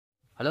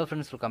Hello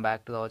friends, welcome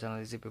back to our channel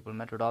Easy People.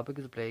 My topic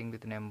is playing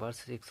with numbers.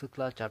 6th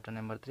class chapter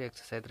number 3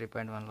 exercise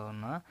 3.1 లో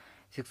ఉన్న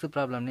 6th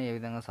problem ని ఏ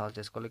విధంగా solve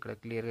చేసుకోవాలి ఇక్కడ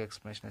clear గా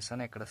explanation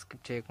ఇస్తాను. ఇక్కడ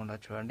స్కిప్ చేయకుండా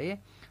చూడండి.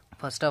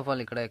 ఫస్ట్ ఆఫ్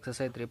ఆల్ ఇక్కడ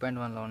ఎక్సర్సైజ్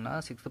 3.1 లో ఉన్న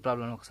 6th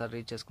ప్రాబ్లమ్ ఒకసారి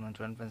రీడ్ చేసుకుందాం.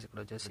 చూడండి ఫ్రెండ్స్, ఇక్కడ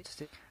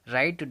వచ్చేసి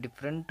right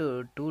different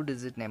 2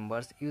 digit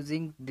numbers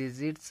using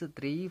digits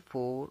 3,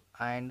 4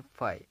 and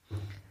 5.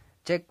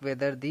 Check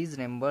whether these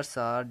numbers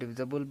are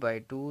divisible by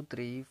 2,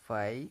 3,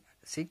 5,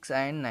 6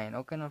 and 9.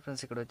 ఓకేనా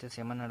ఫ్రెండ్స్, ఇక్కడ వచ్చేసి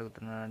ఏమని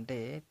అడుగుతున్నారంటే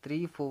 3,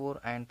 4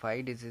 and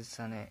 5 డిజిట్స్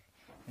అనే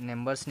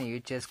నెంబర్స్ని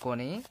యూజ్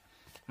చేసుకొని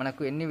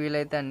మనకు ఎన్ని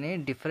వీలైతే అన్ని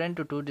డిఫరెంట్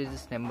 2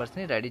 digits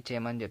నెంబర్స్ని రెడీ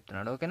చేయమని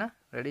చెప్తున్నాడు. ఓకేనా,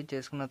 రెడీ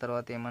చేసుకున్న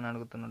తర్వాత ఏమని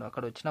అడుగుతున్నాడు,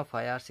 అక్కడ వచ్చిన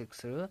 5 or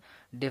 6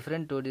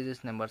 డిఫరెంట్ 2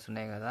 digits నెంబర్స్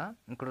ఉన్నాయి కదా,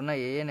 ఇక్కడున్న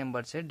ఏ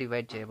నెంబర్సే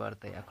డివైడ్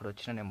చేయబడతాయి అక్కడ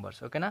వచ్చిన నెంబర్స్.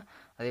 ఓకేనా,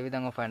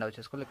 అదేవిధంగా ఫైండ్ అవుట్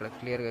చేసుకోవాలి. ఇక్కడ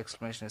క్లియర్గా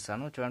ఎక్స్ప్లెనేషన్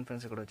ఇస్తాను. చూడండి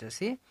ఫ్రెండ్స్, ఇక్కడ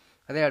వచ్చేసి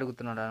అదే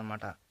అడుగుతున్నాడు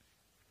అనమాట.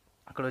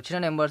 అక్కడ వచ్చిన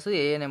నెంబర్స్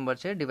ఏ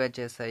నెంబర్సే డివైడ్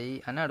చేస్తాయి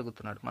అని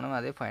అడుగుతున్నాడు. మనం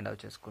అదే ఫైండ్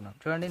అవుట్ చేసుకుందాం.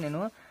 చూడండి,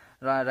 నేను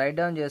రైట్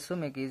డౌన్ చేస్తూ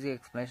మీకు ఈజీ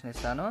ఎక్స్ప్లెనేషన్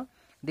ఇస్తాను.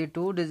 The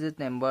 2 digit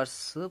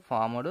numbers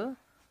formed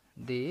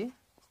the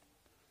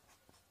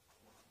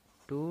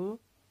 2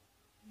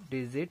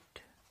 digit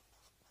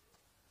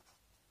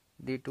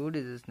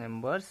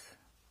numbers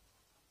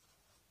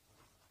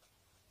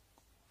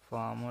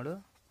formed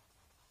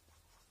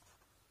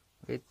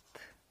with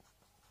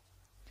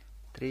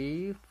 3,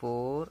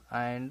 4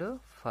 and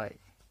 5.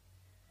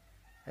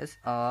 Yes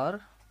are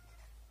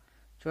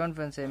చూడండి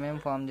ఫ్రెండ్స్, ఏమేమి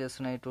ఫామ్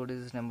చేస్తున్నాయి 2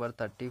 digit నెంబర్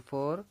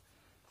 34,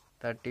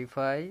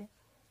 35,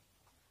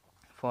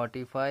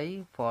 45,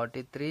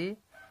 43,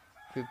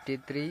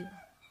 53,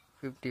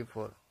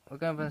 54.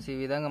 ఓకే ఫ్రెండ్స్, ఈ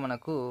విధంగా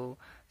మనకు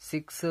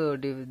 6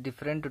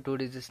 డిఫరెంట్ 2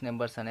 digits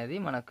నెంబర్స్ అనేది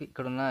మనకు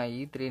ఇక్కడ ఉన్న ఈ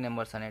 3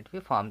 నెంబర్స్ అనేటివి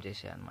ఫామ్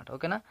చేసాయి అనమాట.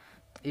 ఓకేనా,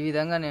 ఈ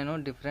విధంగా నేను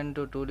డిఫరెంట్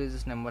 2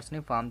 digits నెంబర్స్ని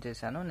ఫామ్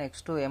చేశాను.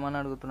 నెక్స్ట్ ఏమని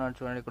అడుగుతున్నాడు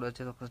చూడండి, ఇక్కడ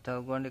వచ్చేసి ఒకసారి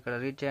చదువుకోండి, ఇక్కడ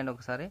రీడ్ చేయండి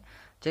ఒకసారి.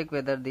 Check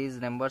whether these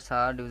numbers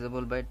are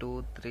divisible by 2,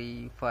 3,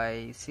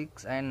 5,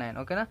 6 and 9.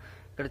 ఓకేనా,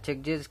 ఇక్కడ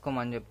చెక్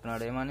చేసుకోమని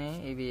చెప్తున్నాడు. ఏమని,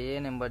 ఇవి ఏ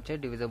నెంబర్ చే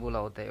డివిజిబుల్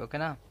అవుతాయి.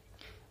 ఓకేనా,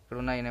 ఇక్కడ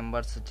ఉన్న ఈ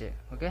నెంబర్స్ వచ్చే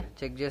ఓకే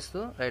చెక్ చేస్తూ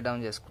రైట్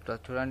డౌన్ చేసుకుంటారు.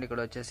 చూడండి, ఇక్కడ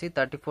వచ్చేసి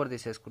 34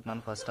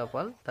 తీసేసుకుంటున్నాను. First of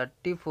all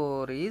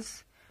 34 is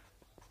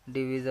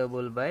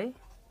divisible by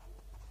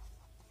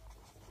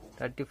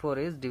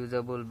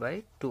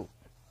 2.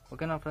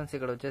 ఓకేనా ఫ్రెండ్స్,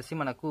 ఇక్కడ వచ్చేసి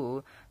మనకు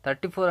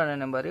 34 అనే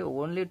నెంబర్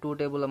ఓన్లీ 2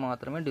 టేబుల్లో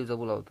మాత్రమే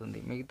డివిజిబుల్ అవుతుంది,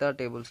 మిగతా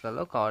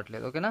టేబుల్స్లలో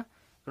కావట్లేదు. ఓకేనా,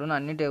 ఇక్కడ ఉన్న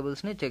అన్ని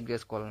టేబుల్స్ని చెక్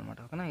చేసుకోవాలన్నమాట.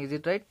 ఓకేనా, ఈజ్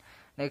ఇట్ రైట్.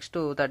 నెక్స్ట్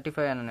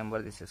 35 అనే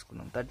నెంబర్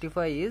తీసేసుకుందాం.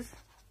 35 ఈజ్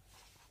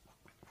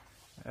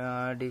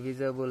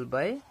డివిజిబుల్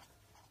బై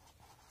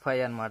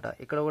 5 అనమాట.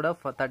 ఇక్కడ కూడా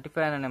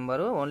 35 అనే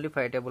నెంబరు ఓన్లీ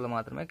 5 టేబుల్లో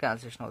మాత్రమే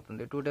క్యాన్సిలేషన్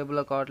అవుతుంది. 2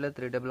 టేబుల్లో కావట్లేదు,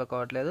 3 టేబుల్లో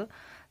కావట్లేదు,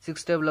 6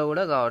 టేబుల్లో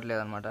కూడా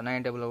కావట్లేదు అనమాట,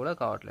 9 టేబుల్లో కూడా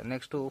కావట్లేదు.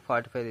 నెక్స్ట్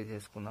 45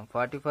 తీసేసుకుందాం.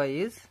 45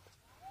 ఈజ్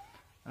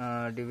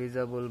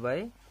డివిజిబుల్ బై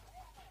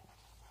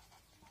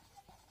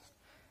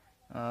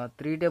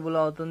 3 టేబుల్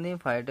అవుతుంది,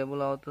 5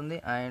 టేబుల్ అవుతుంది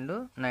అండ్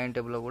 9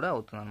 టేబుల్ కూడా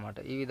అవుతుంది అనమాట.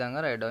 ఈ విధంగా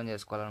రైట్ డౌన్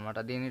చేసుకోవాలన్నమాట.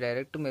 దీన్ని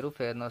డైరెక్ట్ మీరు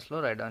ఫెయిర్నెస్లో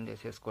రైట్ డౌన్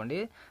చేసేసుకోండి,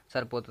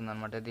 సరిపోతుంది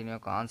అనమాట దీని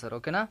యొక్క ఆన్సర్.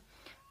 ఓకేనా,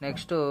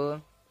 నెక్స్ట్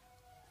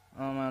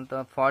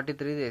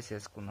 43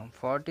 వేసేసుకుందాం.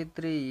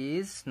 43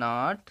 is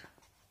not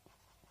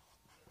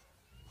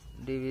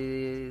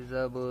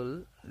divisible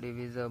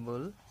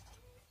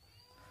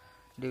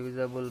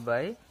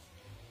by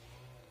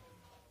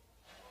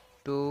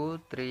 2,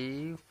 3,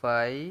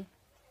 5,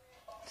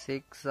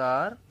 6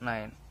 or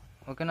 9.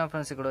 ఓకేనా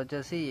ఫ్రెండ్స్, ఇక్కడ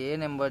వచ్చేసి ఏ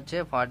నెంబర్ చే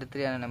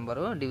 43 అనే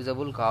నెంబరు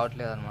డివిజిబుల్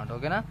కావట్లేదు అనమాట.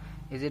 ఓకేనా,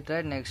 is it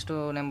right. Next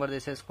number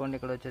తీసేసుకోండి.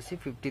 ఇక్కడ వచ్చేసి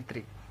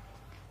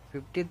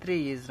 53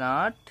 is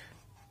not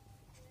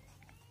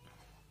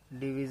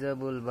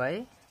divisible by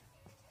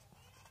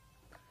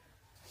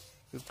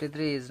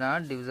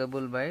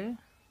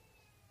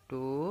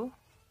 2,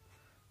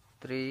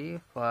 3,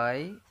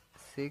 5,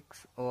 6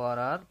 or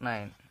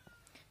 9.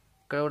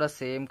 ఇక్కడ కూడా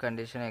సేమ్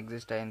కండిషన్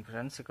ఎగ్జిస్ట్ అయింది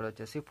ఫ్రెండ్స్. ఇక్కడ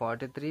వచ్చేసి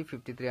 43,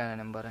 53 అనే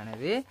నెంబర్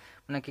అనేది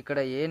మనకి ఇక్కడ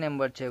ఏ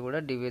నెంబర్ చే కూడా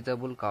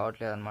డివిజిబుల్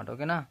కావట్లేదు అనమాట.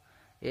 ఓకేనా,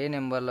 ఏ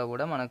నెంబర్లో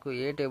కూడా మనకు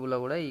ఏ టేబుల్లో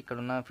కూడా ఇక్కడ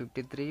ఉన్న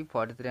 53,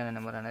 43 అనే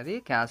నెంబర్ అనేది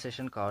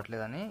క్యాన్సిలేషన్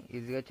కావట్లేదని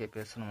ఈజీగా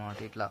చెప్పేస్తున్నాం అన్నమాట.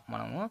 ఇట్లా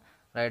మనము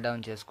రైట్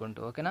డౌన్ చేసుకుంటూ.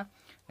 ఓకేనా,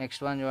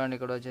 నెక్స్ట్ వన్ చూడండి,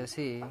 ఇక్కడ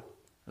వచ్చేసి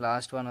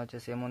లాస్ట్ వన్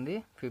వచ్చేసి ఏముంది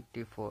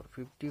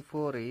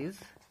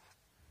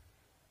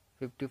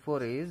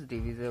 54 ఈజ్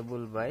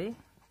డివిజిబుల్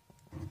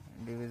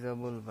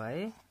బై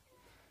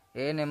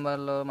ఏ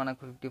నెంబర్లో మనకు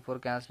 54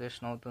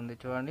 క్యాన్సిలేషన్ అవుతుంది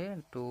చూడండి,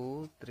 2,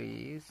 3,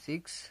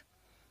 6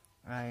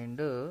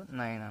 అండ్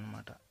 9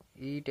 అనమాట.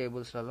 ఈ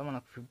టేబుల్స్లలో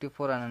మనకు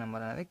 54 అనే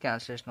నెంబర్ అనేది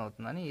క్యాన్సిలేషన్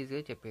అవుతుందని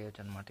ఈజీగా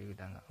చెప్పేయచ్చు అనమాట ఈ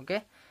విధంగా. ఓకే,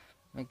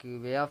 మీకు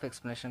వే ఆఫ్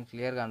ఎక్స్ప్లెనేషన్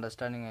క్లియర్గా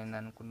అండర్స్టాండింగ్ అయింది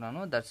అనుకుంటున్నాను.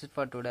 That's it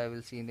for today. I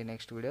will see in the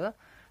next video.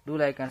 Do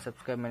like and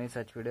subscribe many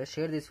such videos.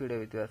 Share this video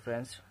with your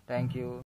friends. Thank you.